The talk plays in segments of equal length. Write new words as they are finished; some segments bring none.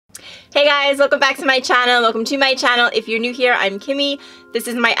Hey guys, welcome back to my channel. Welcome to my channel. If you're new here, I'm Kimmie. This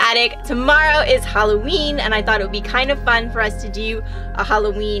is my attic. Tomorrow is Halloween and I thought it would be kind of fun for us to do a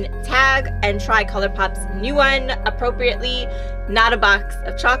Halloween tag and try Colourpop's new one appropriately, not a box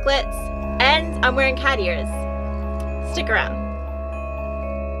of chocolates. And I'm wearing cat ears. Stick around.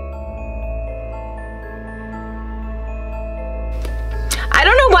 I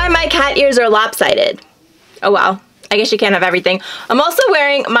don't know why my cat ears are lopsided. Oh well. I guess you can't have everything. I'm also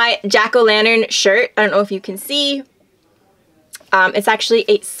wearing my jack-o'-lantern shirt. I don't know if you can see. It's actually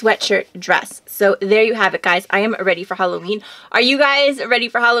a sweatshirt dress. So there you have it, guys. I am ready for Halloween. Are you guys ready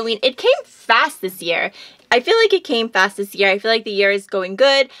for Halloween? It came fast this year. I feel like it came fast this year. I feel like the year is going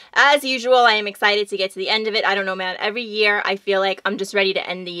good. As usual, I am excited to get to the end of it. I don't know, man. Every year, I feel like I'm just ready to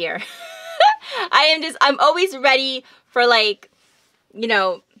end the year. I'm always ready for, like, you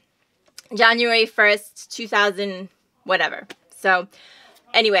know, January 1st, 2000... whatever. So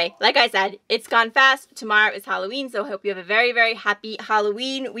anyway, like I said, it's gone fast. Tomorrow is Halloween, so I hope you have a very, very happy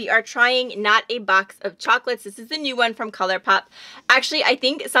Halloween. We are trying not a box of chocolates. This is the new one from Colourpop. Actually, I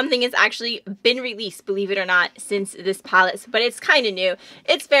think something has actually been released, believe it or not, since this palette, but it's kind of new.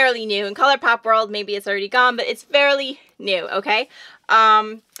 It's fairly new. In Colourpop world, maybe it's already gone, but it's fairly new, okay?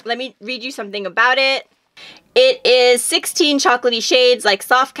 Let me read you something about it. It is 16 chocolatey shades like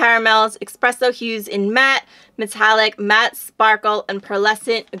soft caramels, espresso hues in matte, metallic, matte, sparkle, and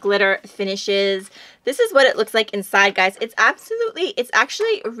pearlescent glitter finishes. This is what it looks like inside, guys. It's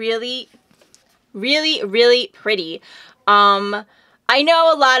actually really, really, really pretty. I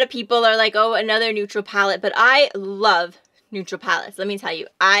know a lot of people are like, oh, another neutral palette, but I love neutral palettes. Let me tell you,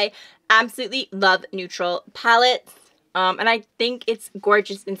 I absolutely love neutral palettes. And I think it's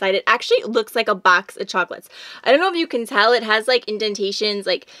gorgeous inside. It actually looks like a box of chocolates. I don't know if you can tell. It has like indentations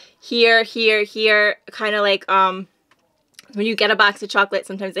like here, here, here. Kind of like when you get a box of chocolate,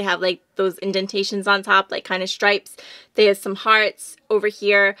 sometimes they have like those indentations on top, like kind of stripes. They have some hearts over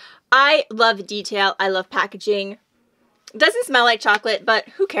here. I love detail. I love packaging. It doesn't smell like chocolate, but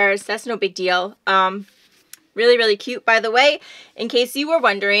who cares? That's no big deal. Really, really cute. By the way, in case you were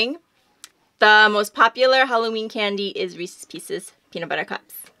wondering, the most popular Halloween candy is Reese's Pieces peanut butter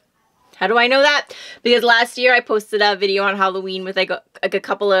cups. How do I know that? Because last year I posted a video on Halloween with like a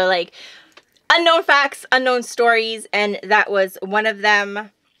couple of like unknown facts, unknown stories, and that was one of them.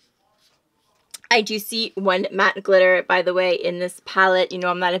 I do see one matte glitter, by the way, in this palette. You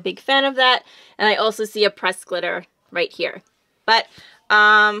know, I'm not a big fan of that. And I also see a pressed glitter right here. But,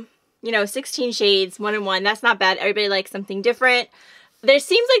 you know, 16 shades, 1 in 1. That's not bad. Everybody likes something different. There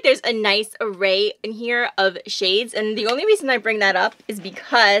seems like there's a nice array in here of shades, and the only reason I bring that up is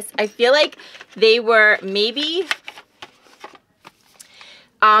because I feel like they were maybe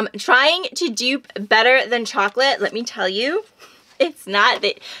trying to dupe better than chocolate. Let me tell you, it's not.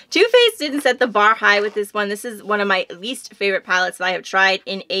 Too Faced didn't set the bar high with this one. This is one of my least favorite palettes that I have tried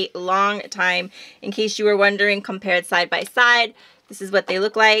in a long time. In case you were wondering, compared side by side, this is what they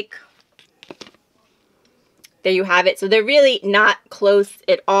look like. There you have it. So they're really not close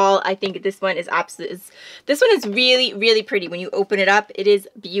at all. I think this one is this one is really, really pretty. When you open it up, it is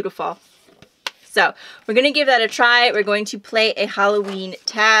beautiful. So we're going to give that a try. We're going to play a Halloween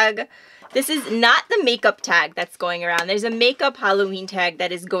tag. This is not the makeup tag that's going around. There's a makeup Halloween tag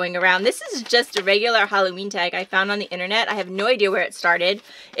that is going around. This is just a regular Halloween tag I found on the internet. I have no idea where it started.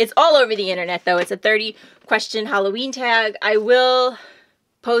 It's all over the internet though. It's a 30-question Halloween tag. I will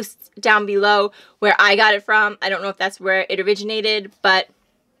post down below where I got it from. I don't know if that's where it originated, but,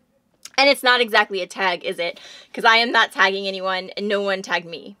 and it's not exactly a tag, is it? Because I am not tagging anyone and no one tagged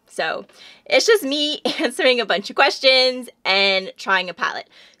me. So it's just me answering a bunch of questions and trying a palette.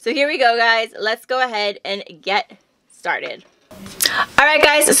 So here we go, guys. Let's go ahead and get started. Alright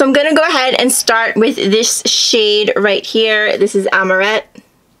guys, so I'm gonna go ahead and start with this shade right here. This is Amaret.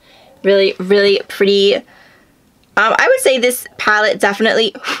 Really, really pretty. I would say this palette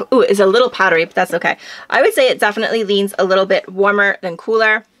definitely is a little powdery, but that's okay. I would say it definitely leans a little bit warmer than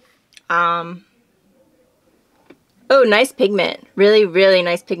cooler. Oh, nice pigment. Really, really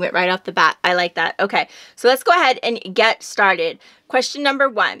nice pigment right off the bat. I like that. Okay, so let's go ahead and get started. Question number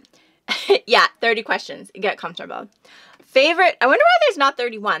 1. Yeah, 30 questions. Get comfortable. Favorite, I wonder why there's not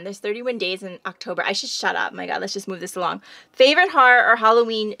 31. There's 31 days in October. I should shut up. My God, let's just move this along. Favorite horror or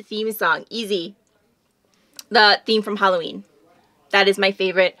Halloween theme song? Easy. The theme from Halloween. That is my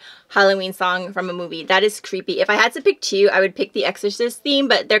favorite Halloween song from a movie. That is creepy. If I had to pick 2, I would pick the Exorcist theme,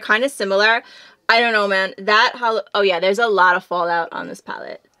 but they're kind of similar. I don't know, man. Oh yeah, there's a lot of fallout on this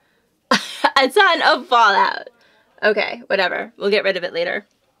palette. A ton of fallout. Okay, whatever. We'll get rid of it later.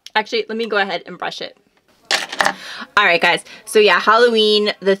 Actually, let me go ahead and brush it. Alright guys, so yeah,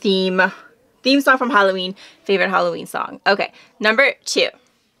 Halloween, the theme song from Halloween, favorite Halloween song. Okay, number 2.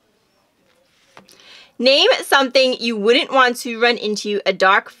 Name something you wouldn't want to run into a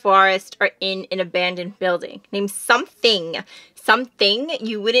dark forest or in an abandoned building. Name something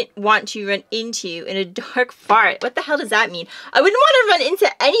you wouldn't want to run into in a dark forest. What the hell does that mean? I wouldn't want to run into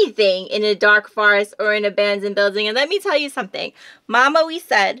anything in a dark forest or an abandoned building. And let me tell you something. Mama, we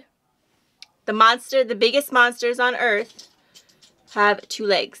said the biggest monsters on earth have 2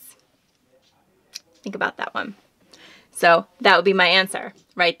 legs. Think about that one. So that would be my answer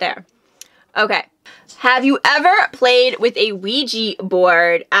right there. Okay. Have you ever played with a Ouija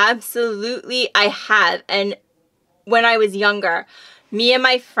board? Absolutely, I have. And when I was younger, me and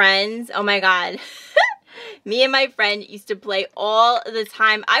my friends, oh my God, me and my friend used to play all the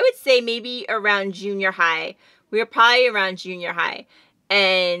time. I would say maybe around junior high. We were probably around junior high.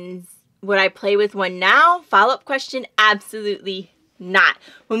 And would I play with one now? Follow-up question, absolutely not.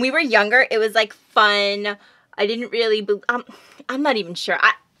 When we were younger, it was like fun. I didn't really, I'm not even sure.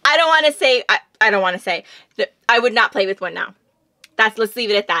 I don't want to say, I don't want to say that I would not play with one now. Let's leave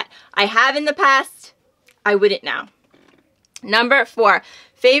it at that. I have in the past, I wouldn't now. Number 4,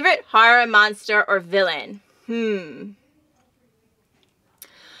 favorite horror monster or villain?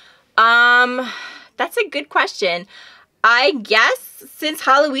 That's a good question. I guess since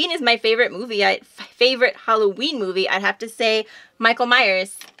Halloween is my favorite Halloween movie, I'd have to say Michael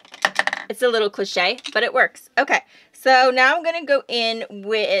Myers. It's a little cliche, but it works. Okay, so now I'm gonna go in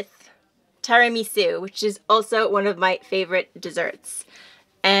with tiramisu, which is also one of my favorite desserts.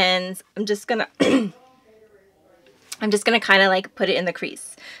 And I'm just gonna kind of like put it in the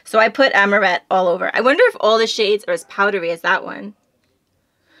crease. So I put amaretto all over. I wonder if all the shades are as powdery as that one.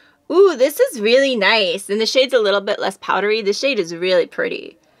 Ooh, this is really nice. And the shade's a little bit less powdery. The shade is really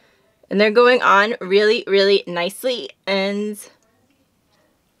pretty. And they're going on really, really nicely. And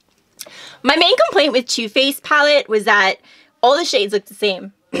my main complaint with Too Faced palette was that all the shades looked the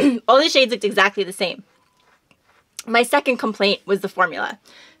same. All the shades looked exactly the same. My second complaint was the formula.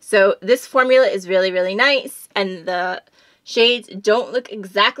 So this formula is really, really nice. And the shades don't look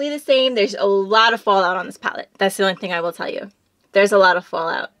exactly the same. There's a lot of fallout on this palette. That's the only thing I will tell you. There's a lot of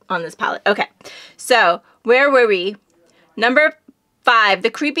fallout on this palette. Okay, so where were we? Number 5, the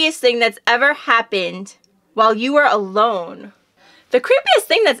creepiest thing that's ever happened while you were alone. The creepiest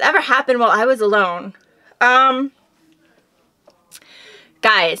thing that's ever happened while I was alone.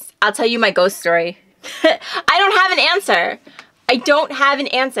 Guys, I'll tell you my ghost story. I don't have an answer. I don't have an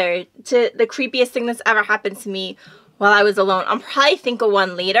answer to the creepiest thing that's ever happened to me while I was alone. I'll probably think of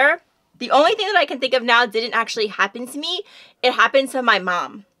one later. The only thing that I can think of now didn't actually happen to me. It happened to my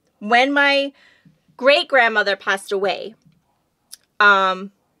mom. When my great-grandmother passed away, my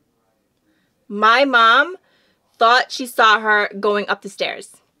mom thought she saw her going up the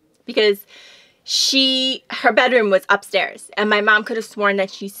stairs because her bedroom was upstairs, and my mom could have sworn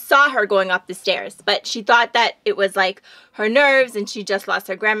that she saw her going up the stairs, but she thought that it was like her nerves and she just lost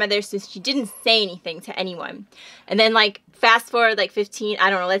her grandmother, so she didn't say anything to anyone. And then like fast forward like 15, I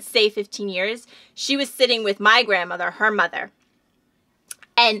don't know, let's say 15 years, she was sitting with my grandmother, her mother.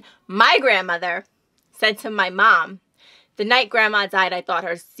 And my grandmother said to my mom, the night grandma died, I thought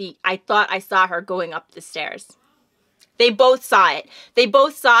I saw her going up the stairs. They both saw it. They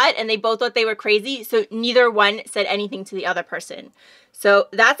both saw it and they both thought they were crazy, so neither one said anything to the other person. So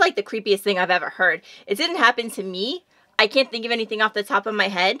that's like the creepiest thing I've ever heard. It didn't happen to me. I can't think of anything off the top of my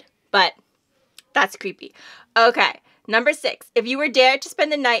head, but that's creepy. Okay, number 6. If you were dared to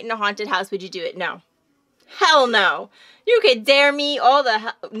spend the night in a haunted house, would you do it? No. Hell no. You could dare me all the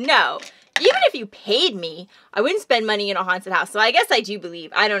hell. No. Even if you paid me, I wouldn't spend money in a haunted house. So I guess I do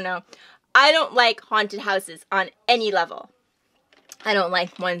believe. I don't know. I don't like haunted houses on any level. I don't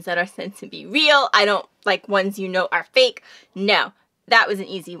like ones that are said to be real. I don't like ones you know are fake. No, that was an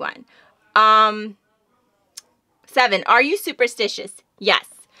easy one. 7, are you superstitious? Yes.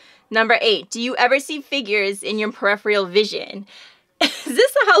 Number 8, do you ever see figures in your peripheral vision? Is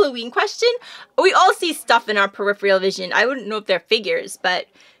this a Halloween question? We all see stuff in our peripheral vision. I wouldn't know if they're figures, but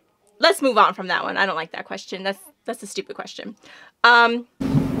let's move on from that one. I don't like that question. That's a stupid question.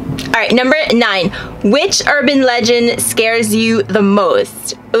 All right, number 9. Which urban legend scares you the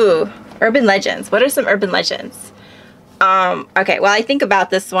most? Ooh, urban legends. What are some urban legends? Okay, while I think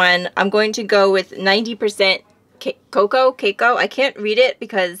about this one, I'm going to go with 90% Keiko. I can't read it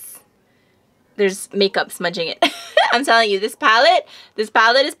because there's makeup smudging it. I'm telling you, this palette is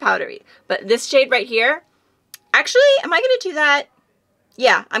powdery. But this shade right here, actually, am I going to do that?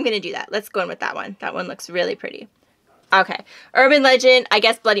 Yeah, I'm going to do that. Let's go in with that one. That one looks really pretty. Okay, urban legend, I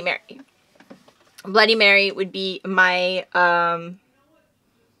guess Bloody Mary. Bloody Mary would be my,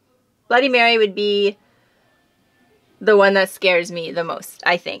 Bloody Mary would be the one that scares me the most,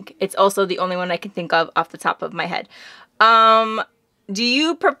 I think. It's also the only one I can think of off the top of my head. Do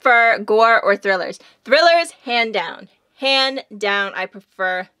you prefer gore or thrillers? Thrillers, hand down. Hand down, I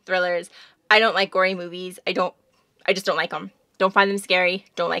prefer thrillers. I don't like gory movies. I just don't like them. Don't find them scary.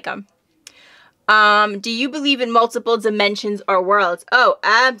 Don't like them. Do you believe in multiple dimensions or worlds? Oh,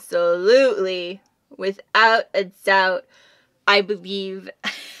 absolutely. Without a doubt. I believe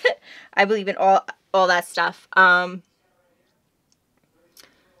I believe in all that stuff. Yeah,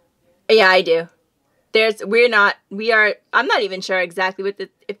 I do. I'm not even sure exactly what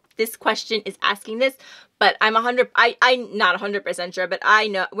if this question is asking this, but I'm not 100% sure, but I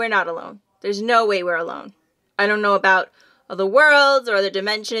know we're not alone. There's no way we're alone. I don't know about other worlds or other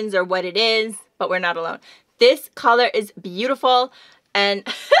dimensions or what it is, but we're not alone. This color is beautiful, and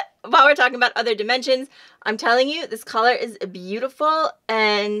while we're talking about other dimensions, I'm telling you, this color is beautiful,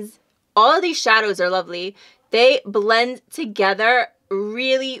 and all of these shadows are lovely. They blend together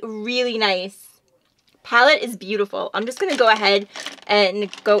really, really nice. Palette is beautiful. I'm just going to go ahead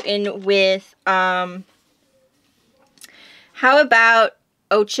and go in with, how about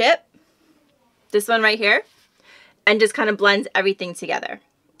O Chip? This one right here. And just kind of blends everything together.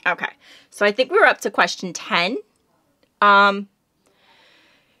 Okay. So I think we're up to question 10. Oh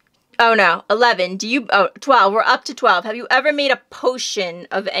no, 11. 12. We're up to 12. Have you ever made a potion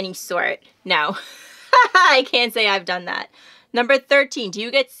of any sort? No. I can't say I've done that. Number 13, do you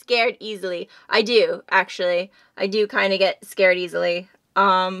get scared easily? I do, actually. I do kind of get scared easily.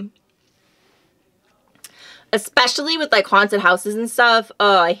 Especially with like haunted houses and stuff.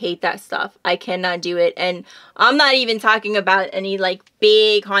 Oh, I hate that stuff. I cannot do it. And I'm not even talking about any like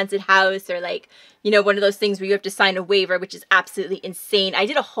big haunted house or like, you know, one of those things where you have to sign a waiver, which is absolutely insane. I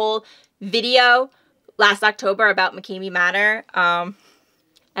did a whole video last October about McKamey Manor.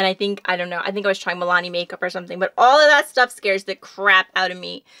 And I think I was trying Milani makeup or something, but all of that stuff scares the crap out of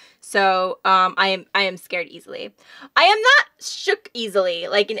me. So, I am scared easily. I am not shook easily,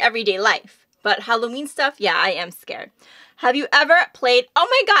 like in everyday life, but Halloween stuff, yeah, I am scared. Have you ever played, oh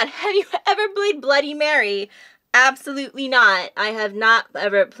my God, have you ever played Bloody Mary? Absolutely not. I have not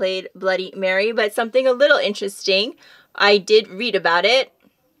ever played Bloody Mary, but something a little interesting. I did read about it.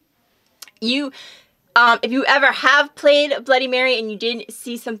 If you ever have played Bloody Mary and you didn't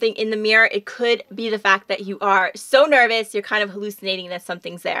see something in the mirror, it could be the fact that you are so nervous, you're kind of hallucinating that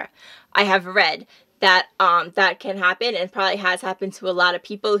something's there. I have read that that can happen, and probably has happened to a lot of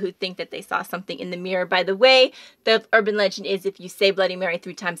people who think that they saw something in the mirror. By the way, the urban legend is if you say Bloody Mary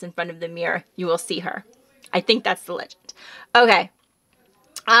 3 times in front of the mirror, you will see her. I think that's the legend. Okay.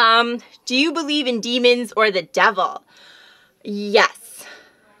 Do you believe in demons or the devil? Yes.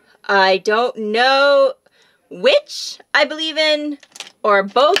 I don't know which I believe in, or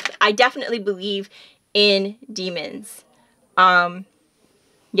both. I definitely believe in demons.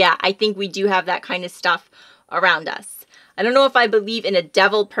 Yeah, I think we do have that kind of stuff around us. I don't know if I believe in a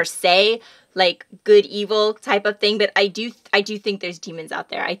devil per se, like good, evil type of thing, but I do think there's demons out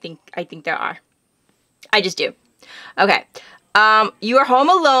there. I think there are. I just do. Okay. You are home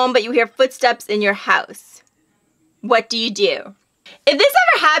alone, but you hear footsteps in your house. What do you do? If this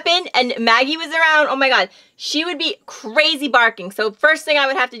ever happened and Maggie was around, oh my God, she would be crazy barking. So first thing I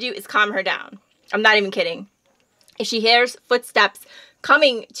would have to do is calm her down. I'm not even kidding. If she hears footsteps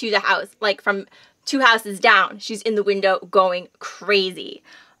coming to the house, like from 2 houses down, she's in the window going crazy.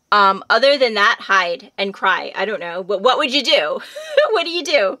 Other than that, hide and cry. I don't know. But what would you do? What do you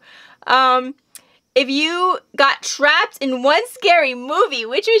do? If you got trapped in one scary movie,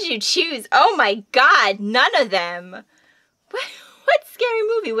 which would you choose? Oh my God, none of them. What scary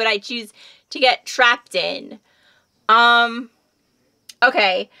movie would I choose to get trapped in?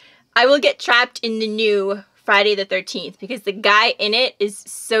 Okay, I will get trapped in the new Friday the 13th because the guy in it is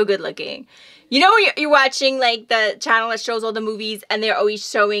so good looking. You know when you're watching like the channel that shows all the movies and they're always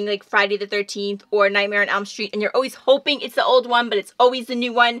showing like Friday the 13th or Nightmare on Elm Street, and you're always hoping it's the old one, but it's always the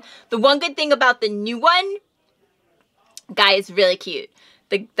new one. The one good thing about the new one, guy is really cute.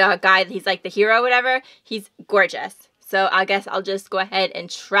 The guy, he's like the hero, whatever, he's gorgeous. So I guess I'll just go ahead and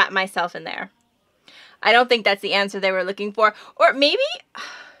trap myself in there. I don't think that's the answer they were looking for. Or maybe,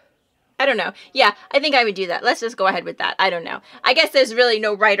 I don't know. Yeah, I think I would do that. Let's just go ahead with that. I don't know. I guess there's really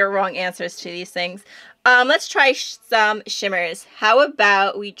no right or wrong answers to these things. Let's try some shimmers. How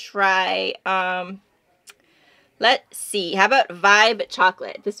about we try, let's see. How about Vibe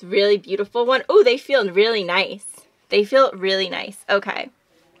Chocolate? This really beautiful one. Oh, they feel really nice. They feel really nice. Okay.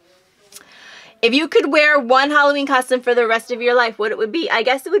 If you could wear one Halloween costume for the rest of your life, what it would be? I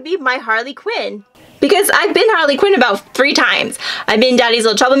guess it would be my Harley Quinn. Because I've been Harley Quinn about 3 times. I've been Daddy's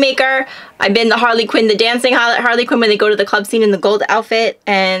Little Troublemaker. I've been the Harley Quinn, the dancing Harley Quinn when they go to the club scene in the gold outfit.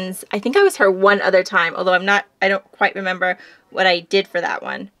 And I think I was her one other time. Although I don't quite remember what I did for that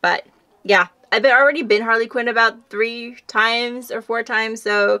one. But yeah, I've already been Harley Quinn about 3 times or 4 times.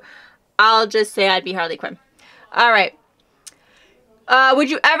 So I'll just say I'd be Harley Quinn. All right. Would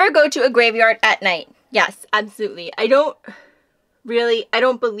you ever go to a graveyard at night? Yes, absolutely. I don't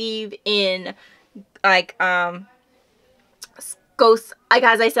believe in, like, ghosts. Like,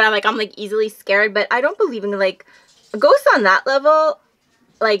 as I said, I'm like easily scared, but I don't believe in, like, ghosts on that level,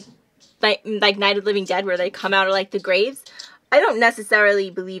 like Night of the Living Dead, where they come out of, like, the graves. I don't necessarily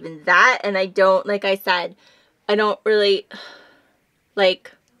believe in that, and I don't, like I said, I don't really,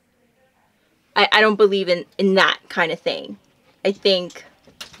 like, I don't believe in that kind of thing. I think,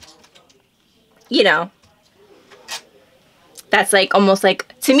 you know, that's like almost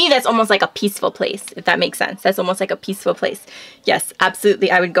like, to me, that's almost like a peaceful place, if that makes sense. That's almost like a peaceful place. Yes, absolutely,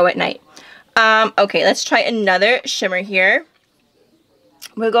 I would go at night. Okay, let's try another shimmer here.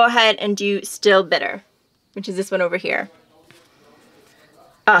 We'll go ahead and do Still Bitter, which is this one over here.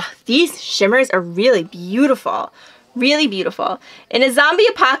 These shimmers are really beautiful. Really beautiful. In a zombie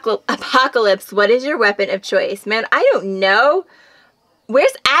apocalypse, what is your weapon of choice? Man, I don't know.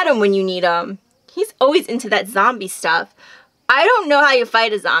 Where's Adam when you need him? He's always into that zombie stuff. I don't know how you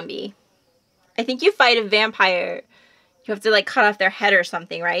fight a zombie. I think you fight a vampire. You have to, like, cut off their head or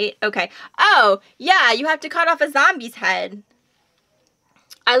something, right? Okay. Oh, yeah, you have to cut off a zombie's head.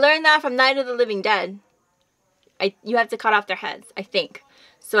 I learned that from Night of the Living Dead. You have to cut off their heads, I think.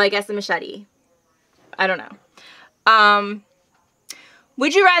 So I guess a machete. I don't know.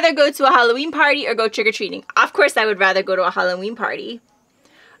 Would you rather go to a Halloween party or go trick-or-treating? Of course I would rather go to a Halloween party.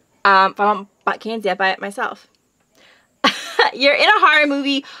 If I want candy, I buy it myself. You're in a horror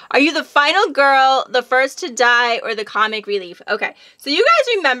movie. Are you the final girl, the first to die, or the comic relief? Okay, so you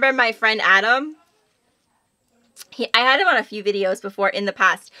guys remember my friend Adam? I had him on a few videos before in the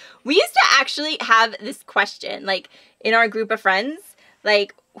past. We used to actually have this question, like, in our group of friends,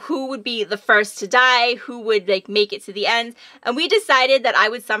 like, who would be the first to die, who would, like, make it to the end, and we decided that I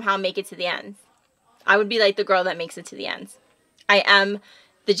would somehow make it to the end. I would be, like, the girl that makes it to the end. I am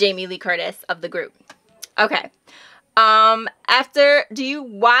the Jamie Lee Curtis of the group. Okay. Do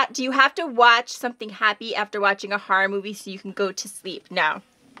you have to watch something happy after watching a horror movie so you can go to sleep? No,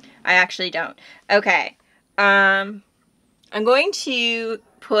 I actually don't. Okay. I'm going to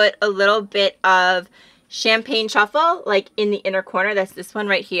put a little bit of champagne truffle, like, in the inner corner. That's this one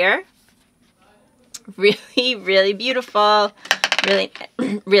right here. Really, really beautiful. Really,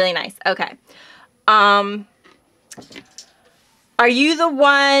 really nice. Okay. Are you the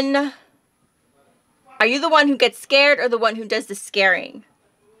one who gets scared or the one who does the scaring?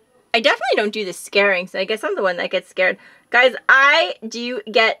 I definitely don't do the scaring, so I guess I'm the one that gets scared. Guys, I do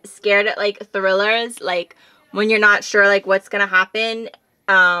get scared at, like, thrillers, like, when you're not sure, like, what's gonna happen.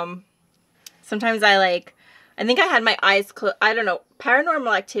 Sometimes I think I had my eyes closed. I don't know.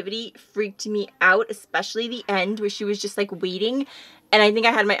 Paranormal Activity freaked me out, especially the end where she was just, like, waiting. And I think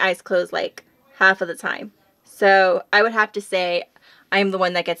I had my eyes closed, like, half of the time. So I would have to say I am the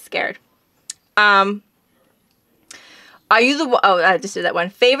one that gets scared. Are you the one? Oh, I just did that one.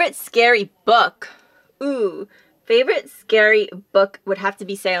 Favorite scary book? Ooh. Favorite scary book would have to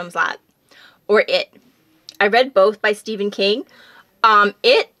be Salem's Lot or It. I read both by Stephen King.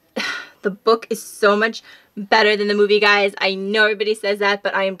 The book is so much better than the movie, guys. I know everybody says that,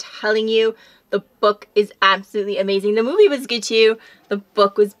 but I am telling you, the book is absolutely amazing. The movie was good too. The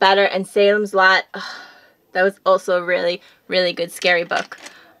book was better, and Salem's Lot, that was also a really, really good scary book.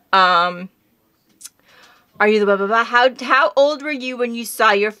 Are you the blah, blah, blah? How old were you when you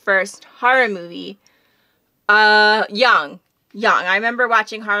saw your first horror movie? Young. I remember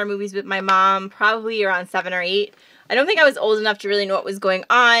watching horror movies with my mom, probably around 7 or 8. I don't think I was old enough to really know what was going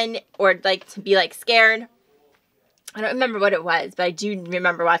on or, like, to be, like, scared. I don't remember what it was, but I do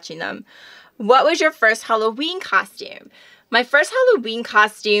remember watching them. What was your first Halloween costume? My first Halloween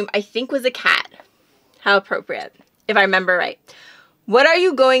costume, I think, was a cat. How appropriate, if I remember right. What are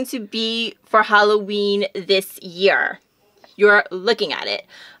you going to be for Halloween this year? You're looking at it.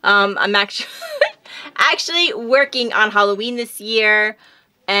 I'm actually working on Halloween this year,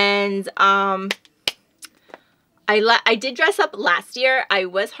 and I did dress up last year. I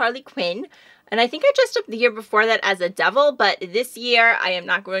was Harley Quinn, and I think I dressed up the year before that as a devil, but this year I am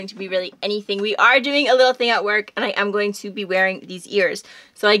not going to be really anything. We are doing a little thing at work, and I am going to be wearing these ears.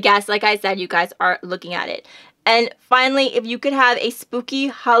 So I guess, like I said, you guys are looking at it. And finally, if you could have a spooky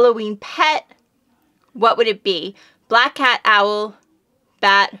Halloween pet, what would it be? Black cat, owl,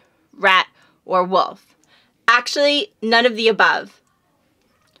 bat, rat, or wolf? Actually, none of the above.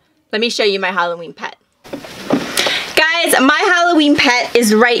 Let me show you my Halloween pet. Guys, my Halloween pet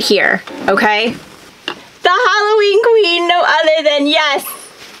is right here, okay? The Halloween queen, no other than, yes,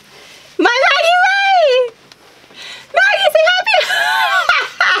 my Maggie Ray! Maggie, say happy...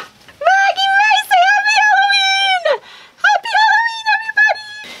 Maggie Ray, say happy Halloween! Happy Halloween, everybody!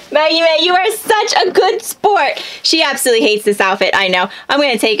 Maggie Ray, you are such a good sport. She absolutely hates this outfit, I know. I'm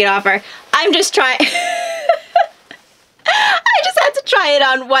going to take it off her. I'm just trying... I just had to try it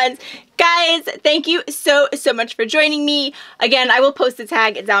on once. Guys, thank you so much for joining me. Again, I will post the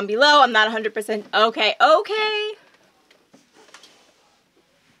tag down below. I'm not 100% okay.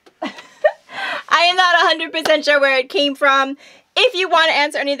 I am not 100% sure where it came from. If you want to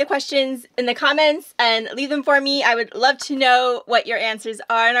answer any of the questions in the comments and leave them for me, I would love to know what your answers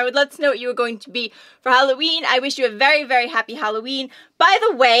are, and I would love to know what you are going to be for Halloween. I wish you a very, very happy Halloween. By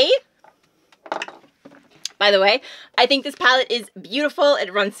the way, I think this palette is beautiful.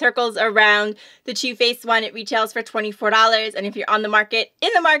 It runs circles around the Too Faced one. It retails for $24. And if you're in the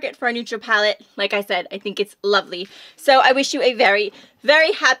market for a neutral palette, like I said, I think it's lovely. So I wish you a very,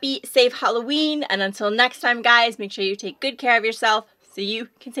 very happy, safe Halloween. And until next time, guys, make sure you take good care of yourself so you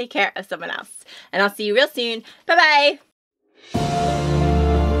can take care of someone else. And I'll see you real soon. Bye-bye.